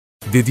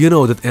Did you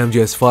know that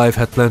MGS5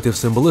 had plenty of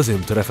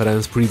symbolism to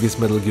reference previous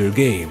Metal Gear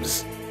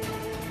games?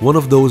 One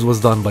of those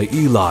was done by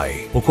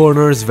Eli, who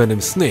corners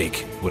Venom's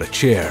snake with a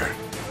chair,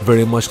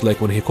 very much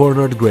like when he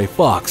cornered Gray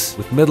Fox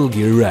with Metal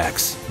Gear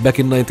Rex back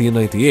in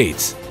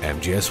 1998's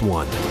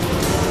MGS1.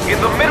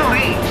 In the Middle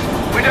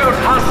East, we don't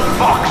hunt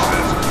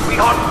foxes, we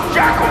hunt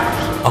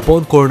jackals!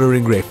 Upon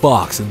cornering Gray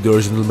Fox in the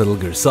original Metal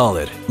Gear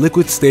Solid,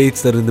 Liquid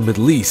states that in the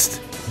Middle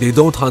East, they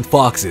don't hunt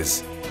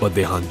foxes, but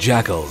they hunt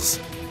jackals.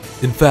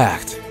 In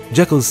fact,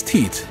 Jackal's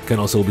teeth can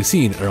also be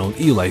seen around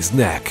Eli's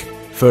neck,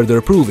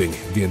 further proving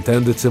the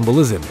intended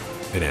symbolism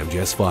in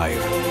MGS5.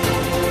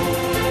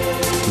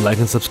 Like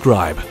and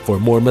subscribe for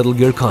more Metal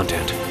Gear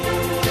content.